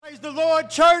the Lord,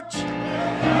 church.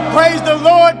 Praise the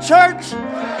Lord, church.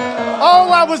 Oh,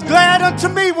 I was glad unto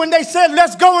me when they said,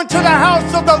 let's go into the house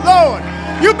of the Lord.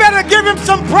 You better give him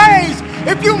some praise.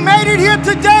 If you made it here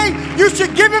today, you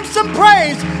should give him some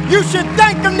praise. You should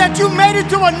thank him that you made it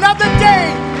to another day.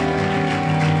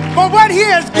 For what he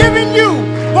has given you,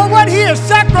 for what he has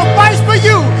sacrificed for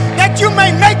you, that you may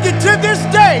make it to this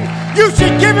day. You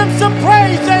should give him some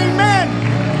praise, amen.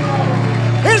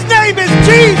 His name is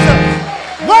Jesus.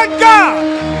 One God,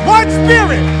 one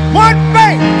Spirit, one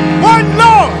faith, one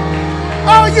Lord.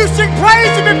 Oh, you should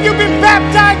praise him if you've been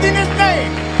baptized in his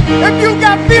name. If you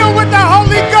got filled with the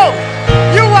Holy Ghost,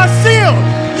 you are sealed,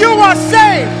 you are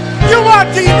saved, you are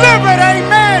delivered,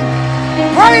 amen.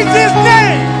 Praise his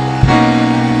name.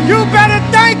 You better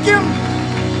thank him.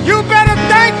 You better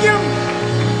thank him.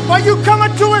 For you come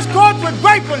into his courts with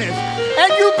gratefulness.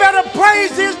 And you better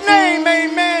praise his name,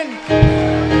 amen.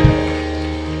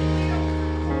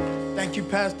 Thank you,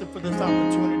 Pastor, for this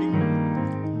opportunity.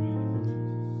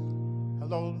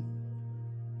 Hello,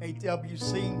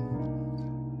 AWC.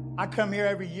 I come here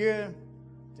every year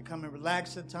to come and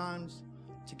relax at times,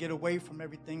 to get away from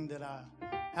everything that I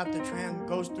have to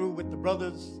go through with the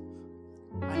brothers.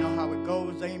 I know how it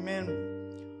goes, amen.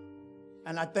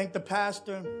 And I thank the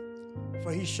pastor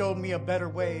for he showed me a better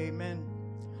way, amen.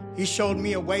 He showed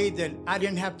me a way that I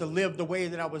didn't have to live the way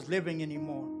that I was living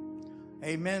anymore,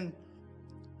 amen.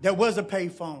 There was a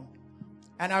payphone,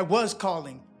 and I was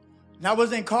calling. And I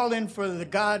wasn't calling for the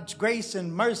God's grace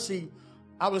and mercy.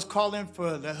 I was calling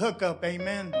for the hookup,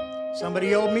 amen.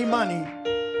 Somebody owed me money,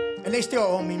 and they still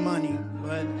owe me money,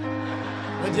 but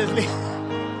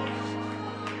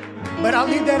I'll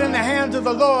leave that in the hands of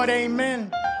the Lord,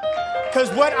 amen. Because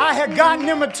what I had gotten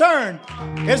in return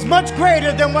is much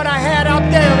greater than what I had out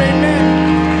there,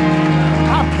 amen.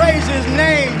 I praise his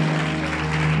name.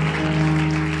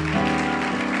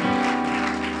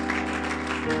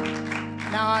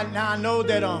 Now I know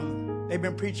that they've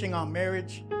been preaching on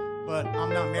marriage, but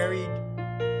I'm not married.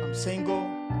 I'm single.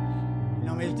 You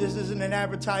know, this isn't an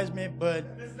advertisement, but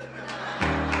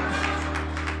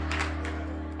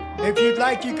if you'd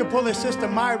like, you could pull a Sister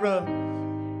Myra,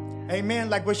 amen,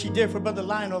 like what she did for Brother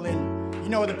Lionel, and you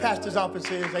know where the pastor's office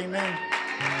is, amen.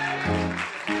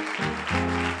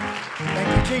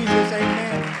 Thank you, Jesus,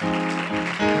 amen.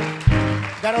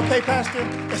 Is that okay, Pastor?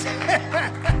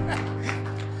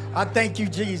 I thank you,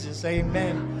 Jesus,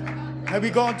 amen. May we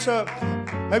go to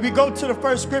the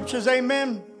first scriptures,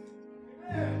 amen.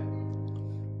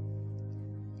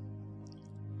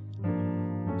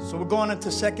 So we're going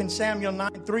into 2 Samuel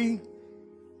 9:3.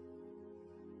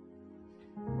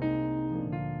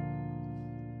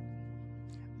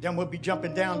 Then we'll be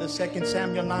jumping down to 2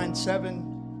 Samuel 9:7.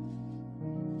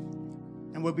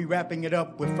 And we'll be wrapping it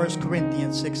up with 1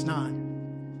 Corinthians 6:9.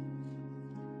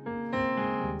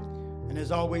 And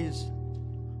as always,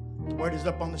 the word is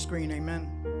up on the screen, amen.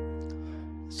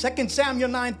 2 Samuel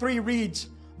 9:3 reads,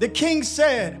 the king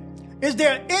said, is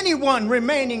there anyone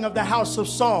remaining of the house of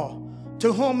Saul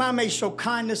to whom I may show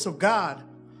kindness of God?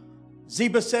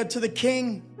 Ziba said to the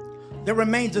king, there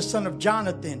remains a son of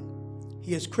Jonathan.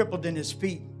 He is crippled in his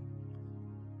feet.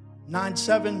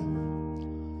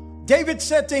 9:7. David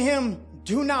said to him,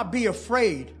 do not be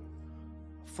afraid,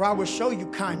 for I will show you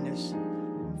kindness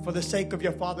for the sake of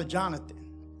your father Jonathan.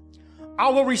 I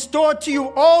will restore to you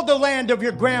all the land of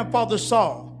your grandfather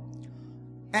Saul,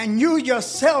 and you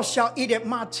yourself shall eat at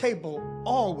my table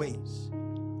always.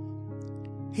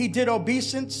 He did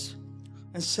obeisance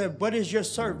and said, what is your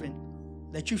servant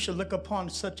that you should look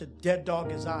upon such a dead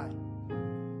dog as I?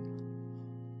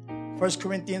 1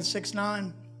 Corinthians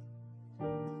 6:9.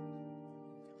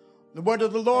 The word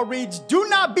of the Lord reads, do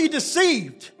not be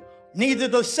deceived. Neither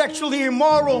the sexually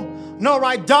immoral, nor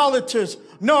idolaters,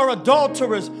 nor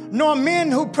adulterers, nor men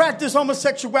who practice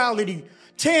homosexuality,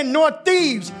 nor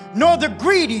thieves, nor the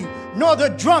greedy, nor the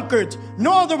drunkards,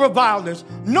 nor the revilers,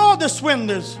 nor the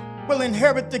swindlers will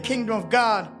inherit the kingdom of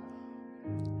God.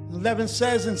 11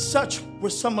 says, and such were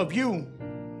some of you,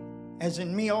 as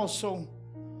in me also.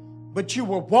 But you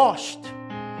were washed,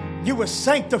 you were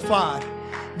sanctified,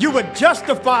 you were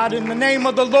justified in the name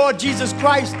of the Lord Jesus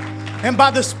Christ and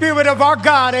by the Spirit of our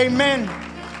God, amen.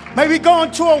 May we go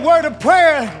into a word of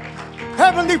prayer.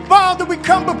 Heavenly Father, we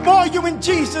come before you in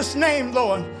Jesus' name,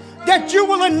 Lord. That you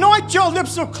will anoint your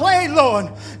lips of clay, Lord.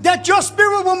 That your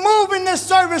Spirit will move in this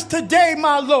service today,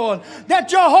 my Lord.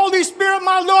 That your Holy Spirit,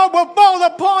 my Lord, will fall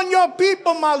upon your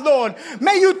people, my Lord.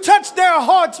 May you touch their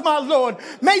hearts, my Lord.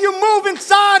 May you move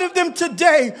inside of them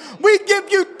today. We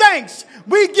give you thanks.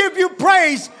 We give you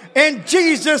praise in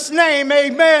Jesus' name,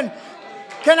 amen.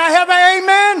 Can I have an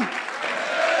amen?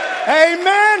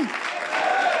 Amen.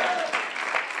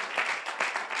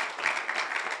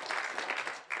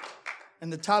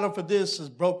 And the title for this is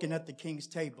Broken at the King's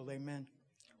Table. Amen.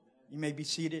 You may be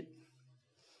seated.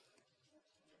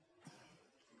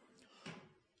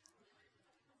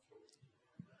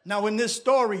 Now, in this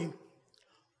story,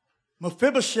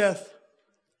 Mephibosheth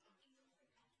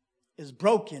is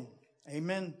broken.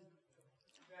 Amen.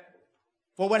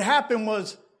 For what happened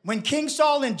was when King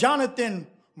Saul and Jonathan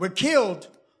were killed,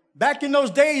 back in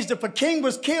those days, if a king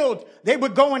was killed, they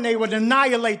would go and they would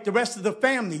annihilate the rest of the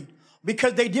family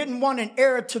because they didn't want an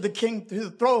heir to the king, to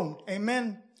the throne.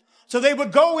 Amen. So they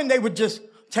would go and they would just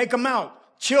take them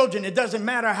out. Children, it doesn't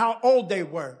matter how old they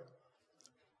were.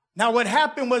 Now, what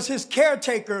happened was his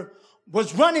caretaker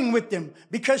was running with him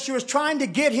because she was trying to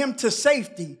get him to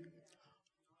safety.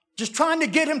 Just trying to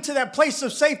get him to that place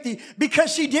of safety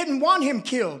because she didn't want him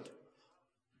killed.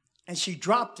 And she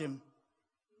dropped him.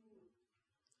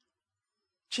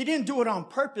 She didn't do it on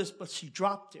purpose, but she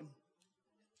dropped him.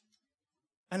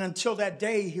 And until that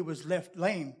day, he was left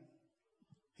lame.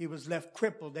 He was left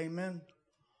crippled. Amen.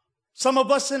 Some of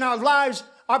us in our lives,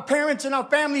 our parents and our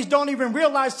families don't even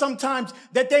realize sometimes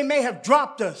that they may have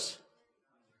dropped us.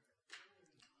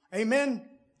 Amen.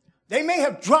 They may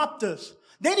have dropped us.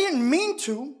 They didn't mean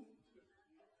to.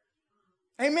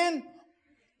 Amen.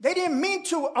 They didn't mean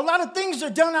to. A lot of things are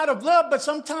done out of love, but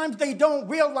sometimes they don't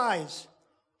realize.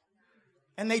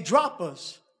 And they drop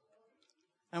us.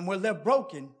 And we're left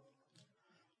broken.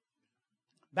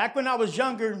 Back when I was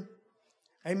younger,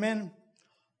 amen,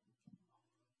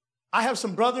 I have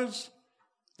some brothers.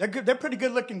 They're good. They're pretty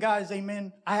good looking guys,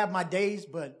 amen. I have my days,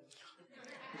 but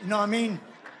you know what I mean?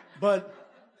 But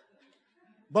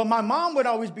my mom would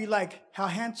always be like, how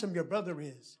handsome your brother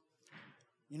is.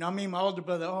 You know what I mean? My older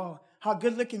brother, oh, how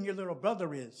good looking your little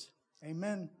brother is.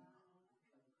 Amen.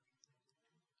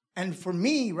 And for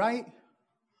me, right,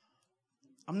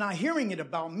 I'm not hearing it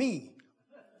about me.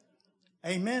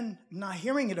 Amen. I'm not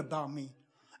hearing it about me.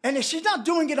 And if she's not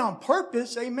doing it on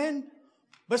purpose, amen,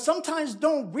 but sometimes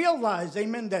don't realize,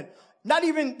 amen, that not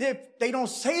even if they don't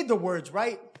say the words,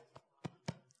 right,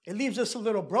 it leaves us a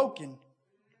little broken.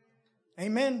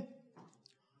 Amen.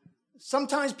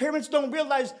 Sometimes parents don't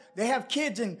realize they have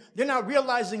kids and they're not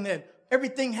realizing that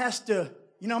everything has to,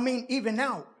 you know what I mean, even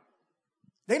out.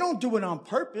 They don't do it on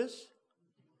purpose.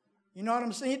 You know what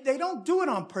I'm saying? They don't do it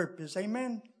on purpose.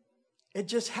 Amen. It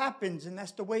just happens, and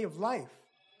that's the way of life.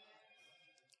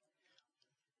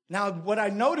 Now, what I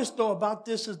noticed, though, about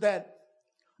this is that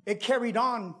it carried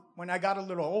on when I got a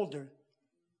little older.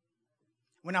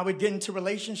 When I would get into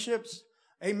relationships,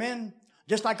 amen,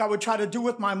 just like I would try to do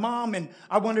with my mom, and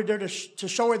I wanted her to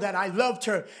show her that I loved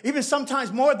her, even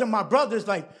sometimes more than my brothers,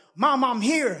 like, Mom, I'm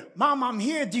here. Mom, I'm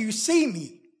here. Do you see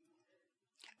me?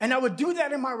 And I would do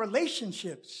that in my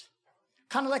relationships,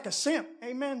 kind of like a simp,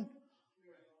 amen.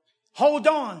 Hold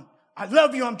on. I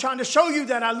love you. I'm trying to show you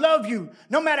that I love you.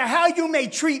 No matter how you may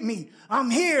treat me, I'm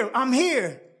here. I'm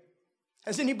here.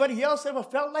 Has anybody else ever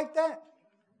felt like that?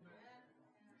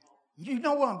 You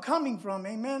know where I'm coming from,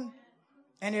 amen?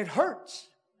 And it hurts.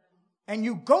 And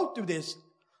you go through this,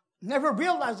 never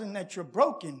realizing that you're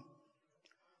broken.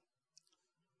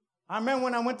 I remember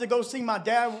when I went to go see my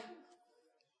dad,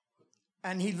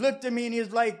 and he looked at me and he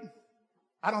was like,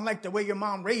 I don't like the way your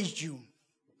mom raised you.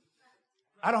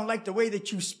 I don't like the way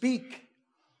that you speak.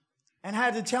 And I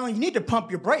had to tell him, you need to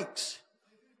pump your brakes.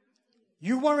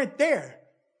 You weren't there.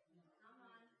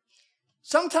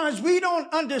 Sometimes we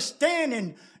don't understand,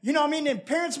 and you know what I mean, and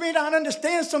parents may not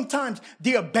understand sometimes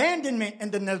the abandonment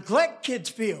and the neglect kids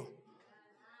feel.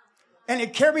 And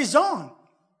it carries on.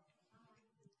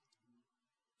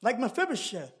 Like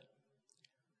Mephibosheth.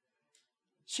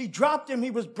 She dropped him, he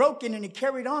was broken, and he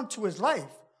carried on to his life.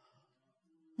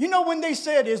 You know when they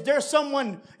said, is there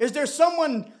someone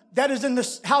that is in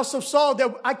the house of Saul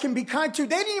that I can be kind to?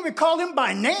 They didn't even call him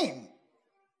by name.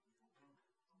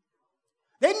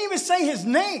 They didn't even say his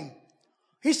name.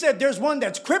 He said, there's one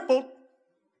that's crippled.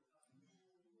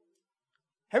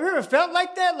 Have you ever felt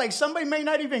like that? Like somebody may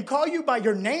not even call you by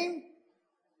your name?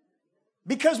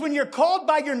 Because when you're called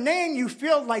by your name, you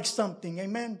feel like something.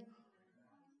 Amen.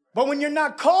 But when you're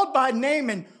not called by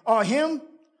name and, or him,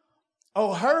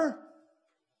 or her,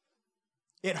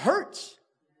 it hurts.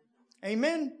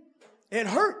 Amen. It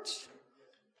hurts.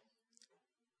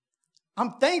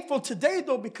 I'm thankful today,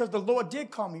 though, because the Lord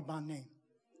did call me by name.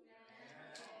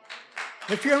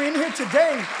 If you're in here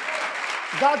today,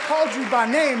 God called you by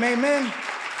name. Amen.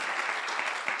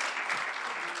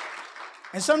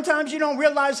 And sometimes you don't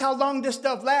realize how long this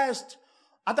stuff lasts.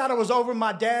 I thought it was over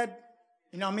my dad.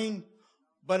 You know what I mean?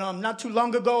 But not too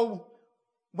long ago,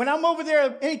 when I'm over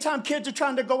there, anytime kids are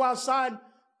trying to go outside,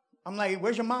 I'm like,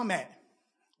 where's your mom at?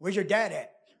 Where's your dad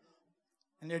at?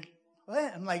 And they're,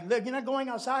 I'm like, look, you're not going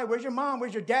outside. Where's your mom?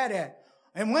 Where's your dad at?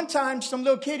 And one time, some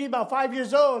little kid, he's about 5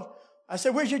 years old, I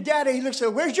said, where's your dad at? He looks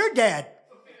at, where's your dad?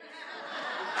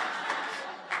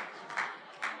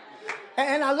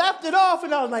 And I laughed it off,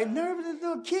 and I was like, nervous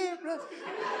little kid, bro.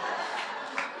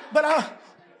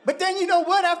 But then you know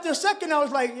what? After a second, I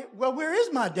was like, well, where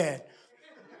is my dad?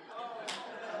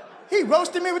 He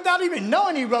roasted me without even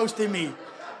knowing he roasted me.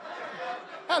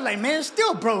 I was like, man, it's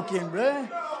still broken, bro.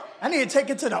 I need to take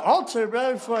it to the altar,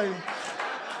 bro, before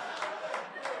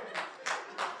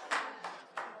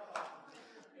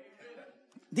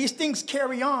These things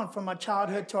carry on from my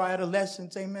childhood to our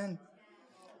adolescence, amen.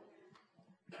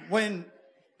 When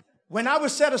I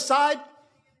was set aside,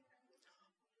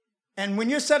 and when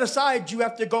you're set aside, you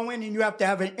have to go in and you have to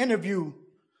have an interview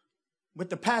with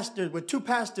the pastor, with two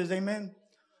pastors, amen.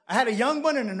 I had a young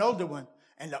one and an older one.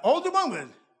 And the older one was,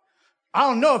 I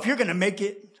don't know if you're going to make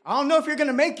it. I don't know if you're going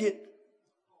to make it.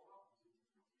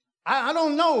 I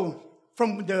don't know.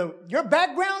 From your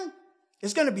background,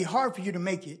 it's going to be hard for you to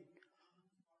make it.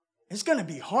 It's going to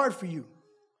be hard for you.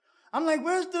 I'm like,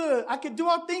 I can do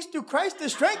all things through Christ that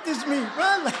strengthens me.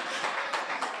 Bro.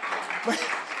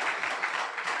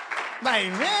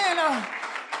 Like, man,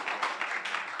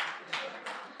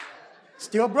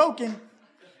 still broken.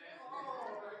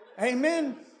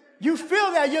 Amen. You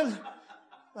feel that. You're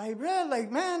like, bro,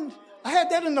 like, man, I had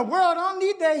that in the world. I don't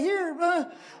need that here, bro.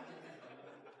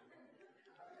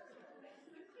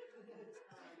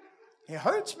 It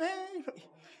hurts, man.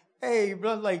 Hey,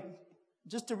 bro, like,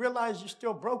 just to realize you're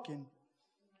still broken.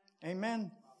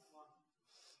 Amen.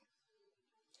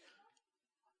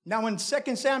 Now in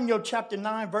 2 Samuel chapter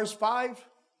 9, verse 5,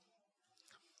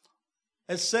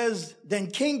 it says, then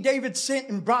King David sent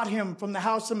and brought him from the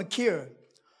house of Machir,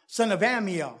 son of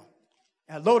Ammiel,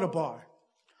 at Lodabar.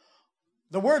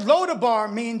 The word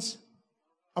Lodabar means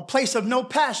a place of no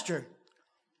pasture.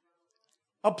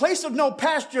 A place of no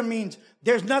pasture means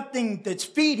there's nothing that's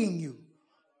feeding you.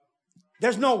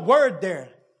 There's no word there.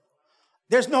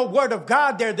 There's no word of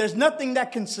God there. There's nothing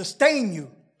that can sustain you.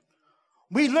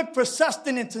 We look for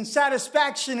sustenance and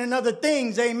satisfaction in other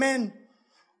things, amen.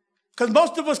 Because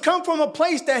most of us come from a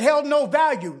place that held no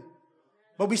value,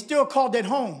 but we still called it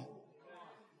home.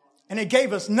 And it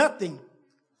gave us nothing.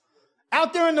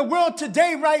 Out there in the world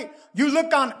today, right, you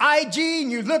look on IG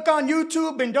and you look on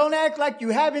YouTube and don't act like you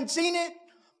haven't seen it.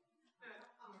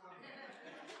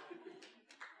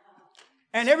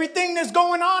 And everything that's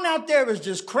going on out there is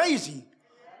just crazy.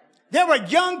 There were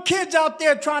young kids out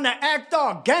there trying to act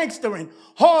all gangster and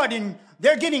hard, and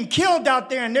they're getting killed out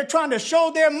there, and they're trying to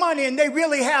show their money, and they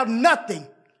really have nothing.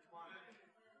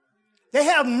 They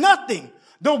have nothing.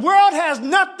 The world has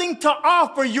nothing to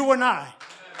offer you and I.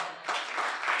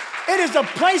 It is a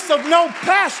place of no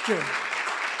pasture.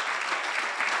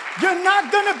 You're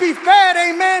not going to be fed,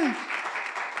 amen.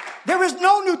 There is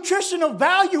no nutritional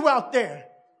value out there,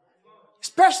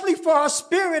 especially for our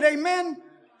spirit, amen.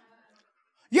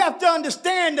 You have to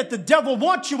understand that the devil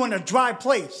wants you in a dry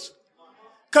place.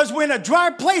 Because when a dry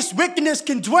place, wickedness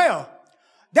can dwell.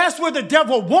 That's where the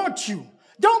devil wants you.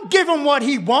 Don't give him what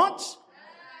he wants.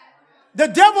 The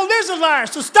devil is a liar,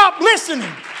 so stop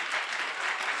listening.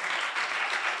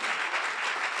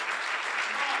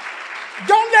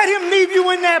 Don't let him leave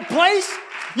you in that place.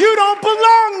 You don't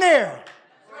belong there.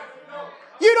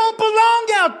 You don't belong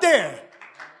out there.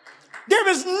 There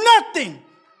is nothing.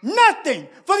 Nothing.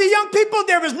 For the young people,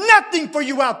 there is nothing for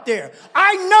you out there.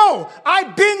 I know.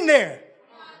 I've been there.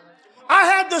 I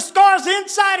have the scars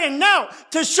inside and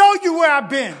out to show you where I've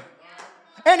been.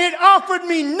 And it offered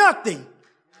me nothing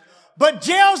but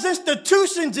jails,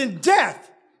 institutions, and death.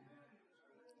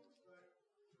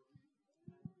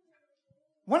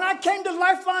 When I came to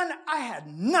Lifeline, I had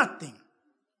nothing.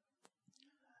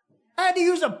 I had to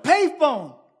use a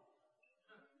payphone.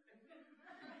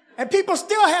 And people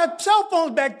still had cell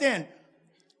phones back then.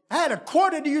 I had a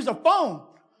quarter to use a phone.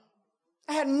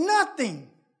 I had nothing.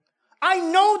 I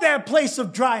know that place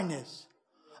of dryness.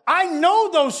 I know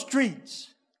those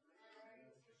streets.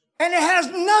 And it has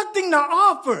nothing to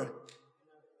offer.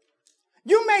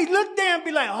 You may look there and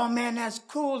be like, oh man, that's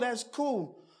cool, that's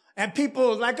cool. And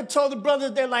people, like I told the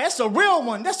brothers, they're like, that's a real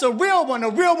one. That's a real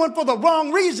one for the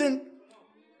wrong reason.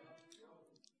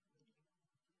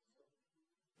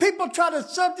 People try to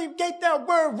subjugate that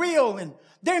word real, and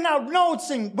they're not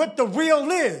noticing what the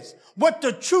real is, what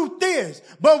the truth is.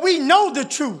 But we know the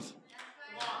truth.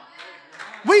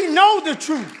 We know the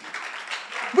truth.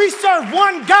 We serve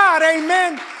one God,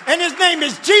 amen, and his name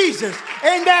is Jesus,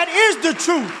 and that is the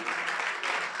truth.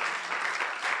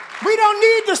 We don't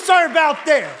need to serve out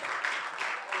there.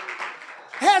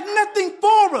 It has nothing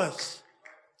for us.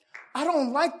 I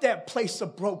don't like that place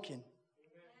of broken.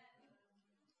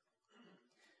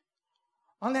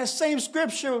 On that same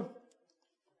scripture,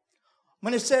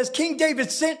 when it says King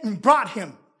David sent and brought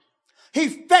him, he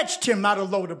fetched him out of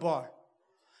Lodabar.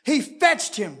 He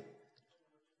fetched him.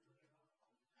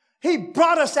 He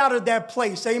brought us out of that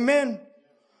place. Amen.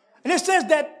 And it says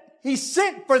that he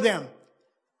sent for them.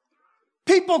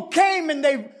 People came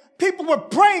and people were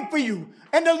praying for you,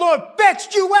 and the Lord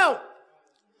fetched you out.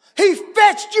 He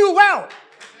fetched you out.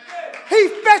 He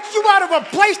fetched you out of a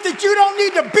place that you don't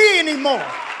need to be anymore.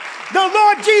 The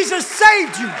Lord Jesus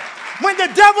saved you. When the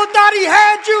devil thought he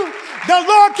had you, the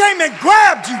Lord came and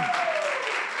grabbed you.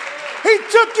 He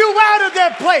took you out of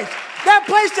that place. That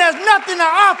place has nothing to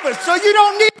offer, so you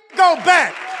don't need to go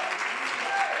back.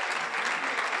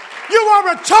 You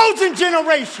are a chosen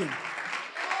generation.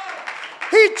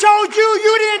 He chose you.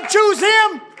 You didn't choose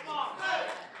him.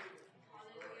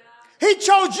 He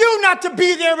chose you not to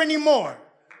be there anymore.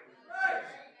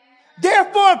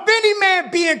 Therefore, if any man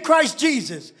be in Christ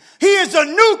Jesus, he is a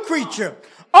new creature.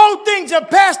 Old things have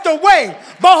passed away.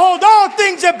 Behold, all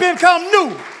things have become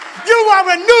new. You are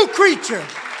a new creature.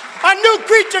 A new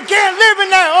creature can't live in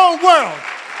that old world.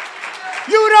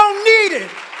 You don't need it.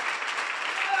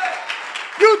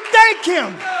 You thank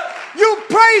him. You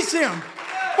praise him.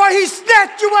 For he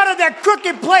snatched you out of that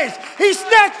crooked place. He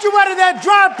snatched you out of that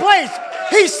dry place.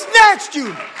 He snatched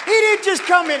you. He didn't just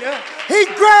come in. He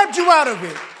grabbed you out of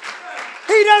it.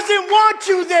 He doesn't want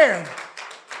you there.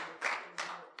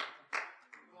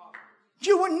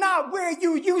 You are not where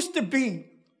you used to be.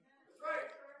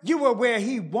 You are where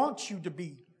he wants you to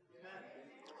be.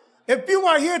 If you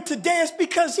are here today, it's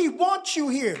because he wants you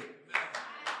here.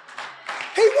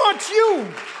 He wants you.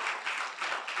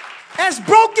 As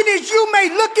broken as you may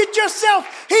look at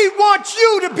yourself, he wants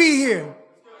you to be here.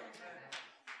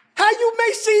 How you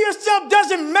may see yourself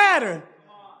doesn't matter,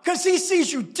 because he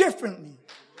sees you differently.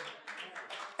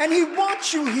 And he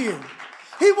wants you here.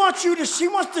 He wants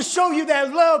to show you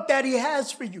that love that he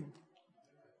has for you.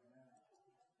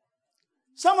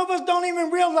 Some of us don't even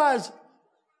realize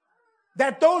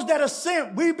that those that are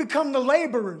sent, we become the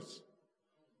laborers.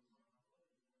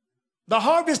 The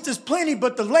harvest is plenty,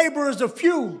 but the laborers are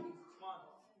few.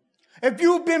 If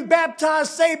you've been baptized,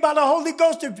 saved by the Holy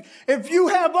Ghost, if you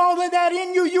have all of that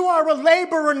in you, you are a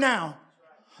laborer now.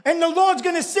 And the Lord's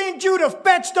going to send you to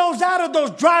fetch those out of those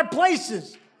dry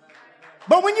places.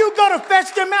 But when you go to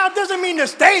fetch them out, doesn't mean to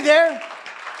stay there.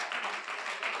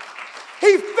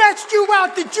 He fetched you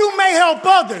out that you may help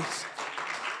others.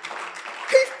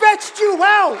 He fetched you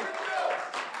out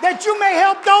that you may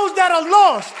help those that are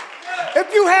lost.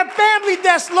 If you have family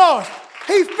that's lost,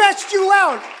 he fetched you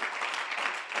out.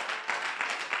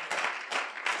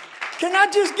 Can I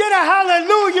just get a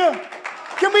hallelujah?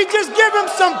 Can we just give him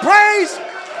some praise?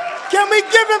 Can we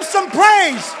give him some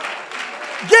praise?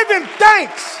 Give him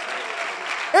thanks.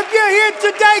 If you're here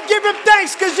today, give him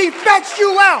thanks because he fetched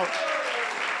you out.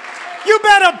 You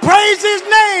better praise his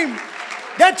name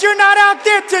that you're not out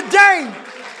there today.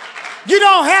 You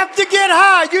don't have to get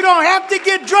high. You don't have to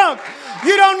get drunk.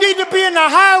 You don't need to be in the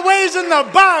highways and the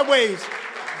byways.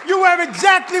 You are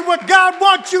exactly what God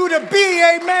wants you to be.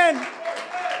 Amen.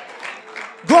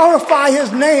 Glorify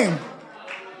his name.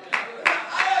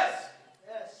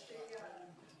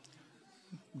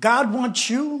 God wants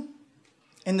you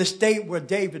in the state where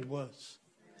David was.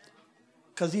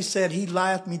 Because he said, he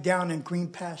lieth me down in green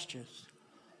pastures,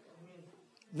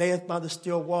 layeth by the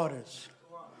still waters.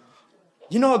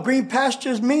 You know what green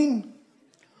pastures mean?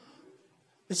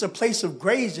 It's a place of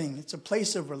grazing. It's a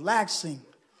place of relaxing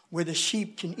where the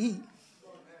sheep can eat.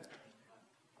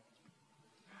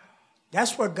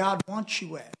 That's where God wants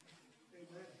you at.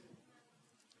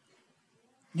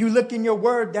 You look in your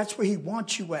word, that's where he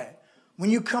wants you at. When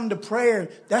you come to prayer,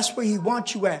 that's where he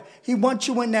wants you at. He wants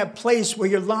you in that place where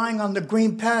you're lying on the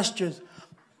green pastures.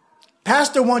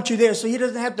 Pastor wants you there so he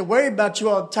doesn't have to worry about you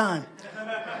all the time.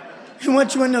 He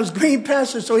wants you in those green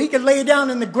pastures so he can lay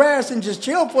down in the grass and just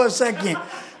chill for a second.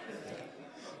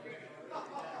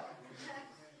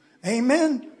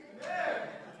 Amen.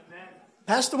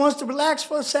 Pastor wants to relax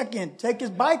for a second. Take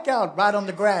his bike out, ride on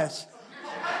the grass.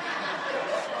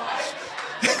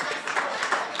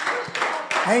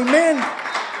 Amen.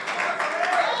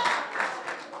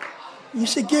 You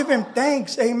should give him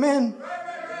thanks. Amen.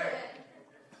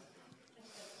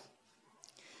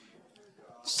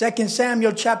 2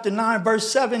 Samuel chapter 9,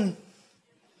 verse 7.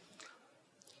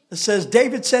 It says,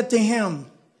 David said to him,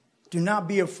 do not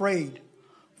be afraid,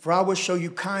 for I will show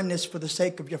you kindness for the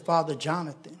sake of your father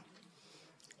Jonathan.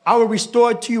 I will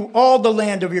restore to you all the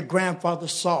land of your grandfather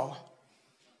Saul.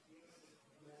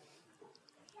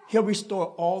 He'll restore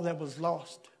all that was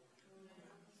lost.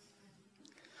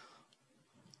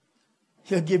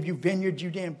 He'll give you vineyards you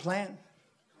didn't plant.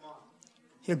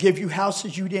 He'll give you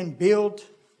houses you didn't build.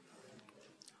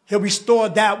 He'll restore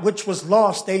that which was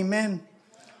lost. Amen.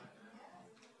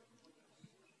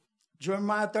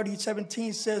 Jeremiah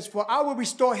 30:17 says, for I will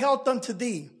restore health unto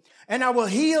thee, and I will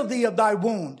heal thee of thy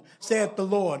wound, saith the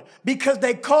Lord, because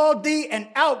they called thee an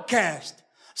outcast,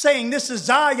 saying, this is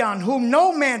Zion, whom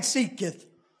no man seeketh.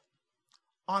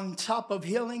 On top of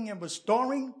healing and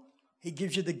restoring, he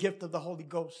gives you the gift of the Holy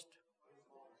Ghost.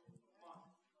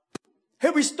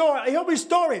 He'll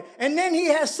restore it. And then he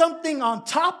has something on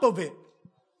top of it.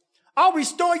 I'll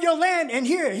restore your land. And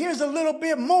here's a little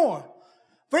bit more.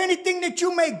 For anything that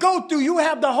you may go through, you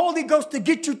have the Holy Ghost to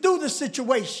get you through the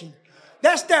situation.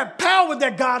 That's that power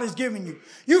that God has given you.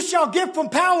 You shall get from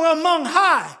power among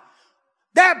high.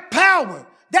 That power.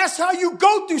 That's how you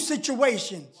go through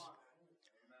situations.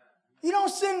 You don't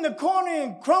sit in the corner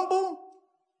and crumble.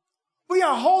 We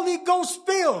are Holy Ghost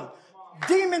filled,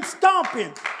 demon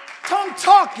stomping, tongue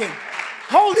talking,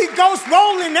 Holy Ghost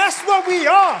rolling. That's what we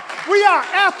are. We are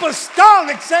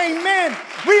apostolics. Amen.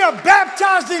 We are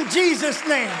baptized in Jesus'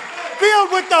 name,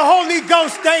 filled with the Holy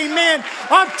Ghost. Amen.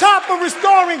 On top of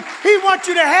restoring, he wants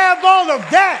you to have all of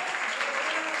that.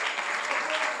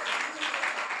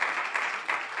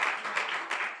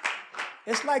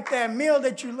 It's like that meal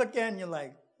that you look at and you're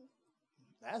like,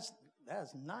 that's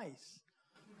nice.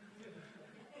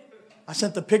 I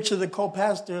sent the picture of the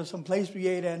co-pastor of some place we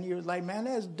ate at, and he was like, man,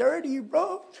 that's dirty,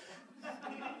 bro.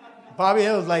 Bobby,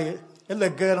 it was like, it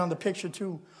looked good on the picture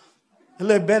too. It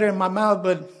looked better in my mouth,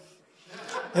 but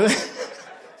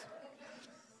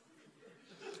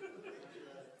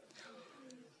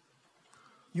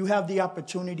you have the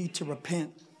opportunity to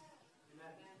repent.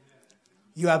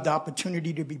 You have the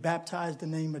opportunity to be baptized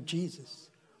in the name of Jesus.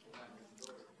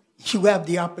 You have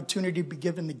the opportunity to be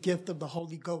given the gift of the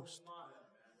Holy Ghost.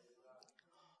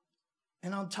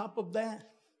 And on top of that,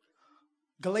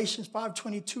 Galatians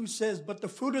 5:22 says, but the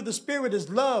fruit of the Spirit is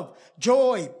love,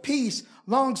 joy, peace,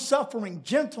 long-suffering,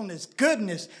 gentleness,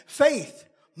 goodness, faith,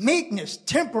 meekness,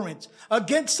 temperance.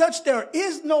 Against such there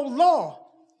is no law.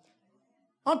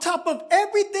 On top of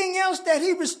everything else that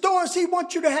he restores, he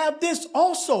wants you to have this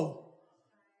also.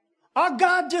 Our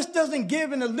God just doesn't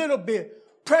give in a little bit.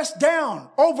 Pressed down,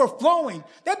 overflowing.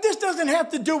 That this doesn't have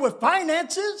to do with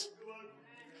finances.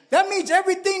 That means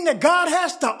everything that God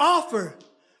has to offer.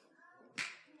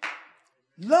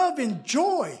 Love and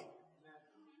joy.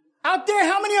 Out there,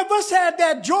 how many of us had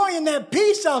that joy and that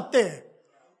peace out there?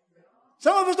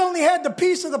 Some of us only had the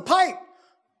piece of the pipe.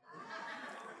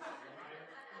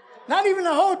 Not even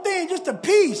the whole thing, just a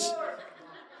piece.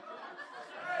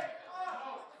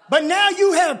 But now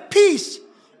you have peace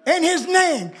in his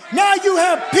name. Now you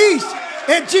have peace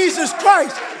in Jesus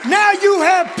Christ. Now you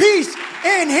have peace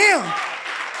in him.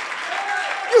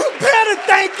 You better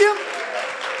thank him.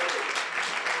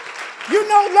 You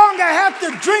no longer have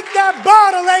to drink that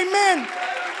bottle, amen.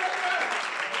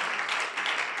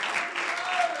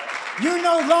 You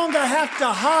no longer have to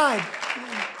hide.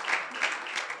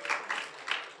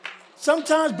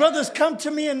 Sometimes brothers come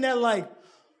to me and they're like,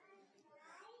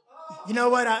 you know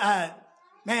what,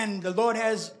 man, the Lord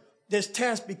has this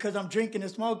test because I'm drinking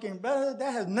and smoking. Brother,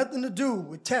 that has nothing to do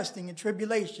with testing and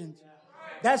tribulations.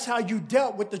 That's how you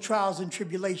dealt with the trials and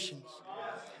tribulations.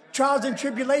 Trials and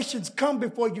tribulations come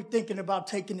before you thinking about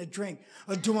taking a drink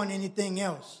or doing anything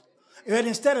else. But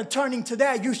instead of turning to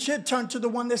that, you should turn to the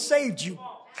one that saved you.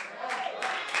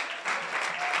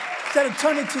 Instead of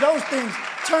turning to those things,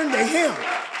 turn to him.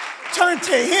 Turn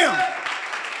to him.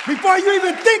 Before you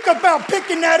even think about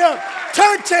picking that up,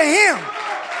 turn to him.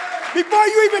 Before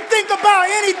you even think about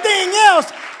anything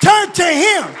else, turn to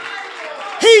him.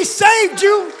 He saved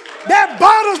you. That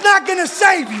bottle's not going to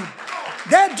save you.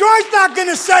 That joint's not going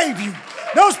to save you.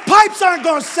 Those pipes aren't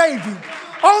going to save you.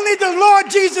 Only the Lord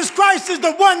Jesus Christ is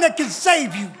the one that can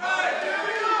save you.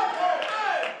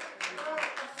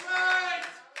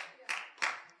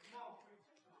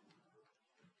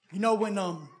 You know, when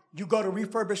you go to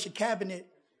refurbish a cabinet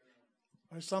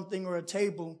or something or a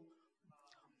table,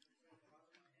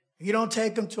 you don't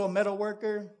take them to a metal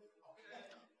worker.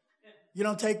 You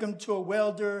don't take them to a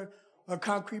welder or a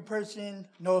concrete person.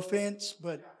 No offense,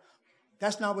 but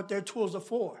that's not what their tools are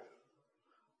for.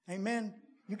 Amen.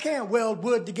 You can't weld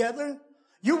wood together.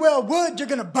 You weld wood, you're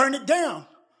going to burn it down.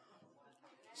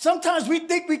 Sometimes we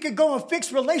think we could go and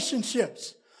fix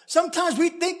relationships. Sometimes we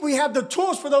think we have the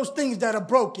tools for those things that are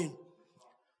broken.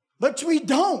 But we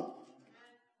don't.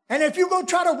 And if you go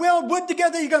try to weld wood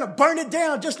together, you're going to burn it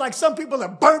down, just like some people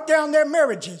have burnt down their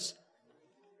marriages.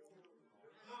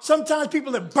 Sometimes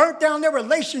people have burnt down their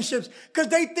relationships because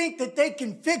they think that they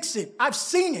can fix it. I've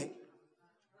seen it.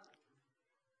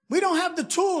 We don't have the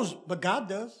tools, but God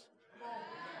does.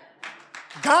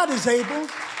 God is able.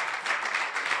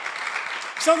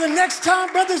 So the next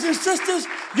time, brothers and sisters,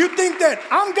 you think that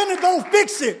I'm going to go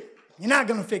fix it, you're not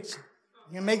going to fix it.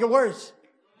 You're going to make it worse.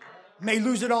 You may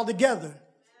lose it altogether.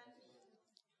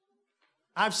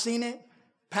 I've seen it.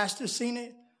 Pastor's seen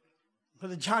it.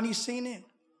 Brother Johnny's seen it.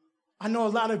 I know a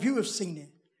lot of you have seen it.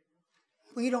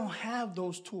 We don't have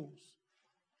those tools.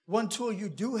 One tool you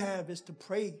do have is to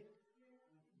pray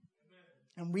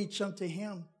and reach unto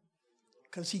him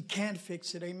because he can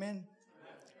fix it. Amen.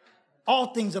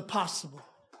 All things are possible.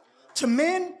 To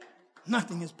men,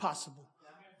 nothing is possible.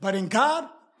 But in God,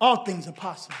 all things are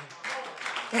possible.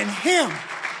 In him,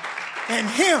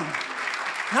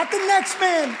 not the next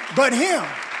man, but him.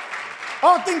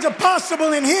 All things are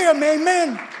possible in him.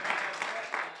 Amen.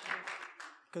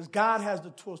 Because God has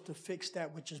the tools to fix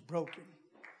that which is broken.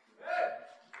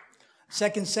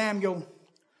 2 Samuel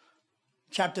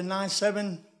chapter 9,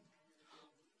 7.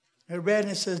 I read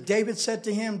and it says, David said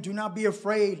to him, do not be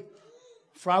afraid,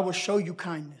 for I will show you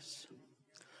kindness.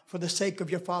 For the sake of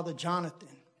your father Jonathan,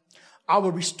 I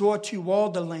will restore to you all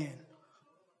the land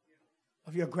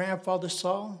of your grandfather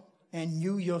Saul, and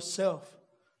you yourself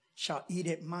shall eat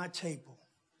at my table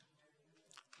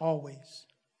always.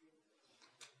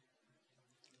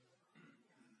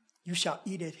 You shall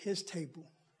eat at his table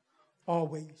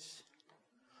always.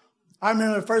 I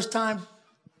remember the first time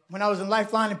when I was in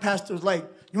Lifeline and Pastor was like,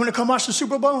 you want to come watch the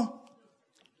Super Bowl?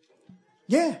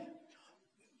 Yeah.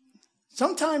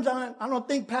 Sometimes I don't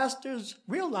think pastors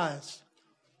realize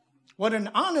what an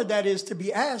honor that is to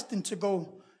be asked and to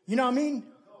go, you know what I mean?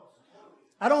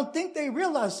 I don't think they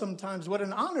realize sometimes what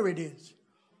an honor it is.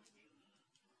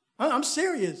 I'm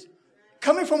serious.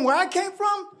 Coming from where I came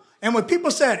from, and when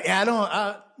people said,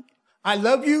 I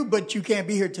love you, but you can't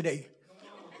be here today.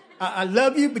 I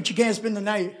love you, but you can't spend the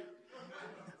night.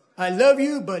 I love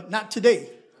you, but not today.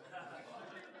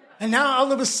 And now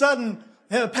all of a sudden,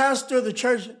 a pastor of the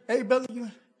church, hey, brother,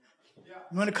 you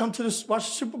want to come to watch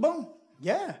the Super Bowl?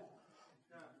 Yeah.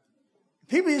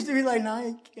 People used to be like,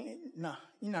 nah,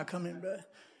 you're not coming, bro.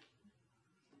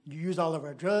 You use all of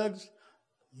our drugs.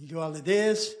 You do all of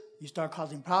this. You start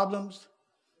causing problems.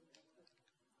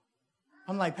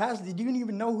 I'm like, Pastor, do you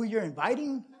even know who you're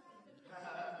inviting?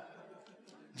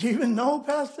 Do you even know,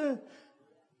 Pastor?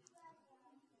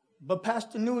 But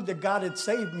Pastor knew that God had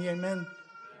saved me, amen.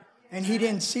 And he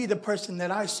didn't see the person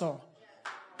that I saw.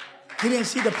 He didn't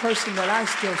see the person that I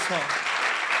still saw.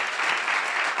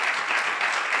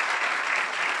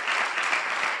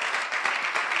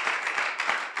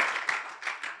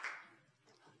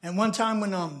 And one time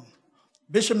when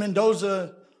Bishop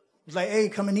Mendoza was like, hey,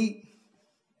 come and eat.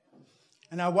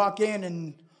 And I walk in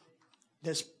and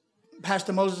there's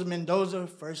Pastor Moses Mendoza,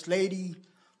 First Lady.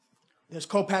 There's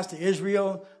co-pastor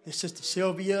Israel. There's Sister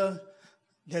Sylvia.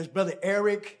 There's Brother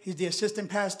Eric. He's the assistant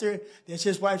pastor. There's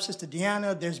his wife, Sister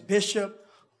Deanna. There's Bishop.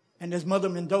 And there's Mother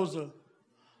Mendoza.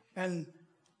 And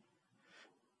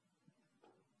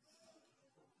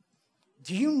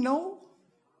do you know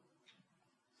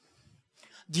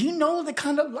the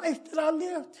kind of life that I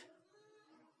lived?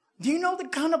 Do you know the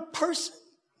kind of person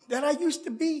that I used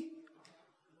to be?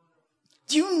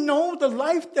 Do you know the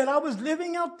life that I was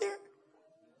living out there?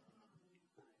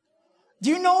 Do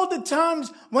you know the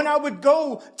times when I would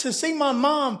go to see my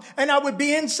mom and I would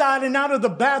be inside and out of the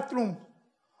bathroom?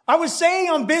 I would say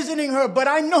I'm visiting her, but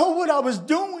I know what I was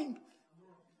doing.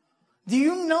 Do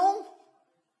you know?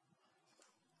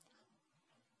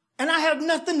 And I have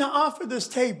nothing to offer this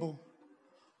table.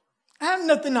 I have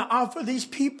nothing to offer these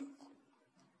people.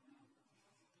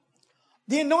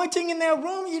 The anointing in that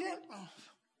room,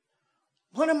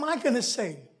 what am I going to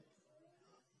say?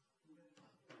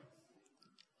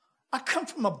 I come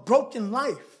from a broken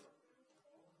life.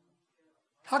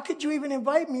 How could you even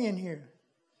invite me in here?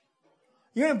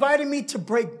 You invited me to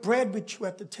break bread with you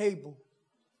at the table.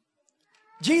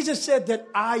 Jesus said that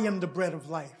I am the bread of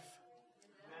life.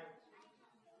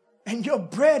 And your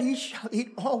bread he shall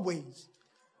eat always.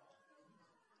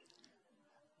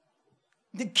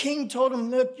 The king told him,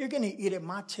 look, you're going to eat at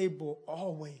my table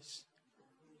always.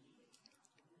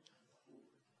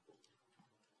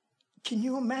 Can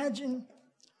you imagine?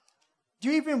 Do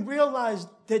you even realize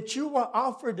that you were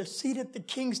offered a seat at the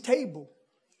king's table?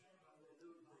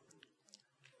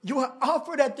 You were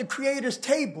offered at the Creator's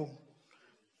table.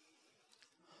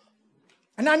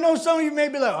 And I know some of you may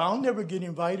be like, I'll never get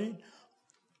invited.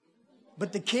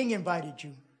 But the king invited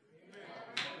you.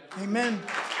 Amen.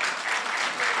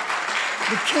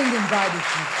 The king invited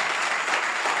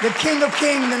you. The King of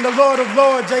Kings and the Lord of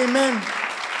Lords. Amen.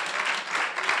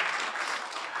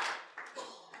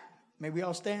 May we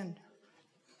all stand.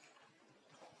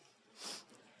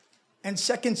 In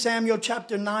 2 Samuel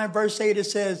chapter 9, verse 8, it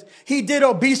says, he did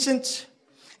obeisance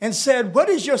and said, what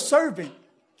is your servant?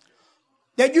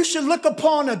 That you should look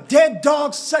upon a dead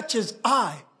dog such as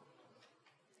I.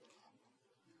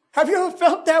 Have you ever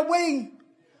felt that way?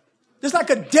 There's like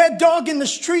a dead dog in the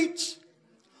streets.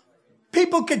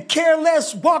 People could care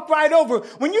less, walk right over.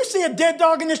 When you see a dead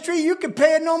dog in the street, you can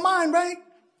pay it no mind, right?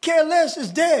 Care less,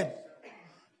 is dead.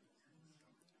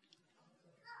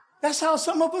 That's how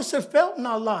some of us have felt in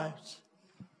our lives.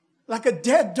 Like a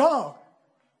dead dog.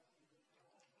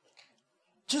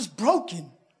 Just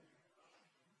broken.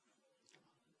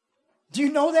 Do you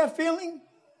know that feeling?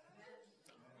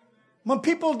 When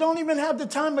people don't even have the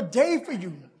time of day for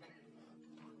you.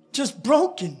 Just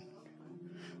broken.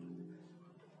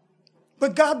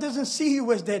 But God doesn't see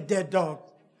you as that dead dog.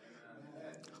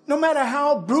 No matter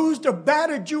how bruised or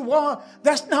battered you are,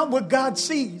 that's not what God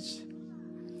sees.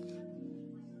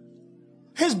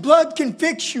 His blood can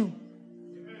fix you.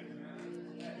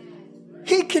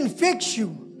 He can fix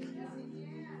you.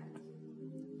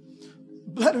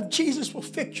 The blood of Jesus will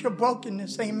fix your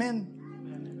brokenness. Amen.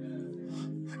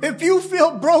 If you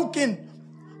feel broken,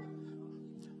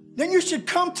 then you should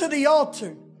come to the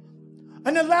altar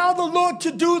and allow the Lord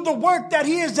to do the work that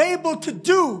He is able to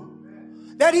do.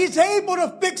 That He's able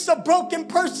to fix a broken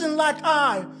person like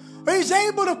I. Or He's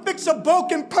able to fix a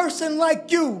broken person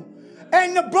like you.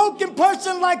 And the broken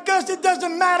person like us, it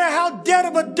doesn't matter how dead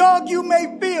of a dog you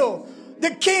may feel. The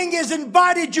King has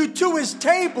invited you to His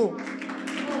table.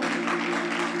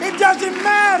 It doesn't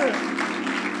matter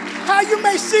how you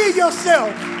may see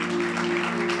yourself.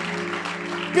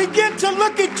 Begin to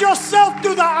look at yourself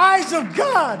through the eyes of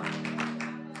God.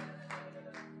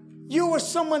 You are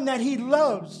someone that He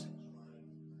loves.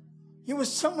 You are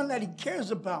someone that He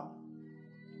cares about.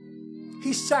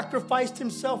 He sacrificed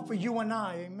Himself for you and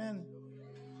I. Amen.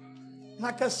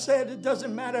 Like I said, it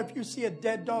doesn't matter if you see a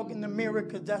dead dog in the mirror,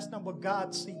 because that's not what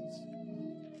God sees.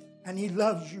 And He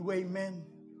loves you. Amen.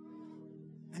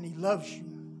 And He loves you.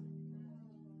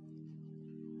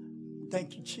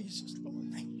 Thank you, Jesus,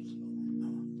 Lord. Thank you.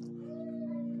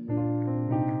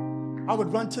 I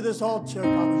would run to this altar if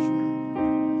I was you.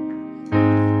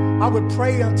 I would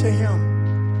pray unto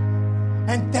Him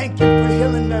and thank Him for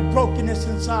healing that brokenness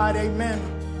inside. Amen.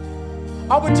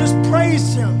 I would just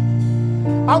praise Him.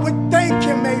 I would thank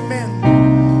Him.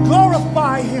 Amen.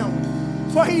 Glorify Him,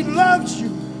 for He loves you.